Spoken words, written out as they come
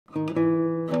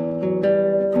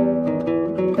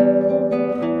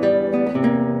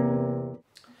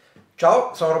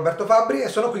Ciao, sono Roberto Fabbri e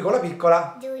sono qui con la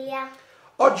piccola Giulia.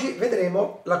 Oggi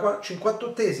vedremo la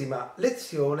 58esima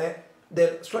lezione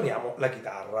del Suoniamo la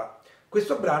chitarra.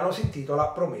 Questo brano si intitola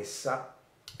Promessa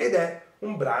ed è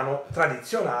un brano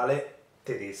tradizionale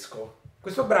tedesco.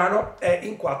 Questo brano è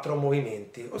in 4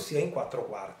 movimenti, ossia in 4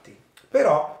 quarti.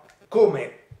 Però,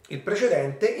 come il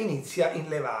precedente, inizia in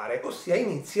levare, ossia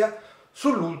inizia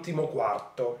sull'ultimo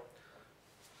quarto.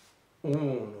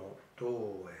 1,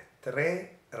 2,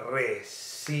 3, re,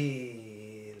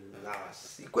 si, la,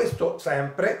 si. Questo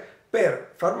sempre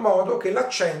per far modo che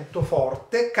l'accento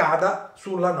forte cada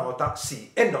sulla nota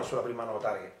si e non sulla prima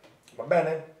nota re. Va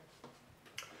bene?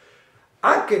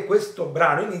 Anche questo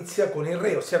brano inizia con il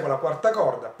re, ossia con la quarta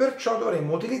corda, perciò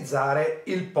dovremmo utilizzare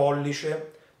il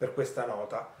pollice per questa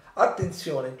nota.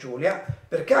 Attenzione Giulia,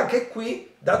 perché anche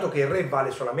qui, dato che il re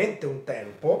vale solamente un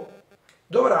tempo,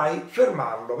 dovrai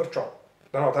fermarlo, perciò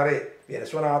la nota re viene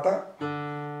suonata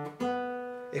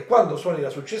e quando suoni la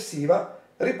successiva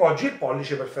ripoggi il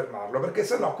pollice per fermarlo, perché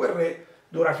sennò quel re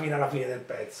dura fino alla fine del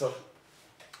pezzo.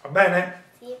 Va bene?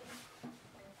 Sì.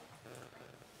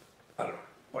 Allora,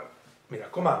 poi mi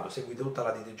raccomando, seguite tutta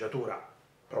la diteggiatura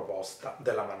proposta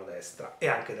della mano destra e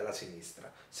anche della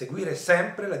sinistra. Seguire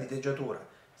sempre la diteggiatura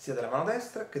sia della mano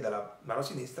destra che della mano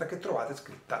sinistra che trovate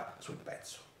scritta sul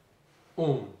pezzo.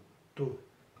 1, 2,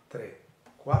 3,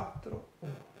 4,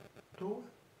 1, 2,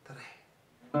 3.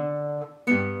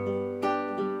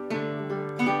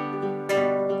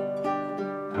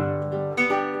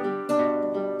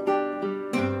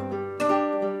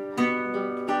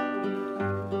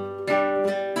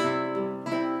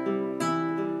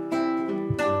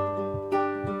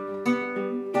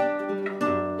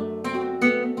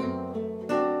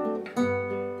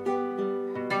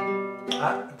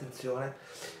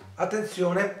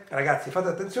 Attenzione ragazzi, fate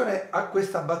attenzione a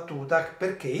questa battuta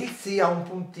perché il si ha un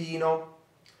puntino,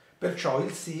 perciò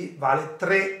il si vale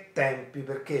 3 tempi,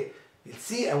 perché il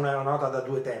si è una nota da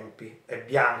 2 tempi, è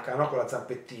bianca, no? Con la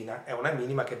zampettina, è una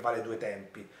minima che vale 2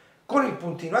 tempi. Con il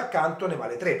puntino accanto ne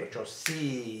vale 3, perciò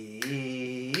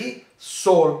si,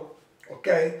 sol, ok?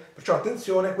 Perciò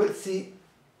attenzione, quel si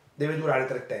deve durare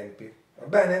 3 tempi, va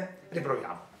bene?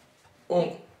 Riproviamo.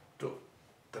 1, 2,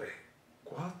 3,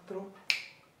 4.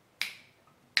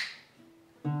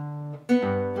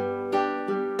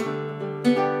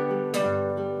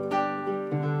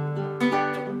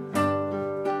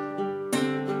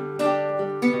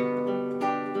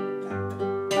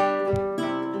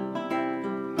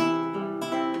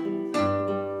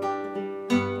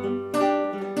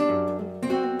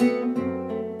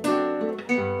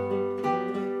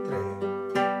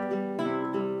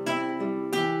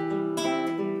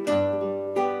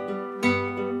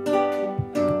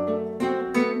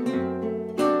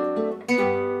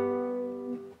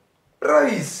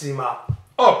 Bravissima,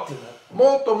 ottimo,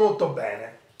 molto molto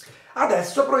bene.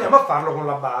 Adesso proviamo a farlo con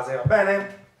la base, va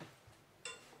bene?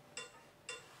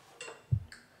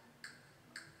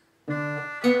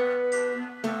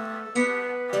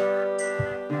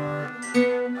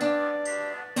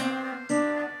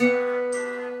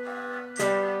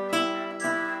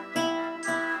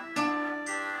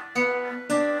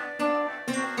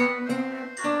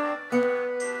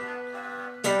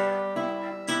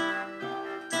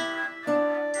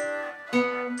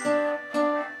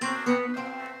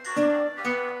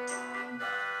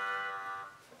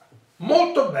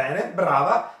 Molto bene,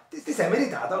 brava, ti sei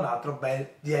meritata un altro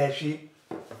bel 10.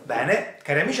 Bene,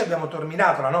 cari amici, abbiamo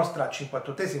terminato la nostra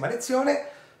 58esima lezione.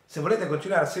 Se volete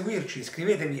continuare a seguirci,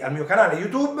 iscrivetevi al mio canale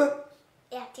YouTube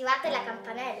E attivate la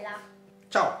campanella.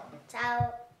 Ciao!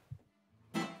 Ciao.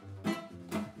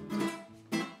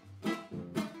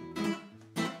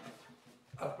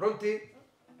 Allora, pronti?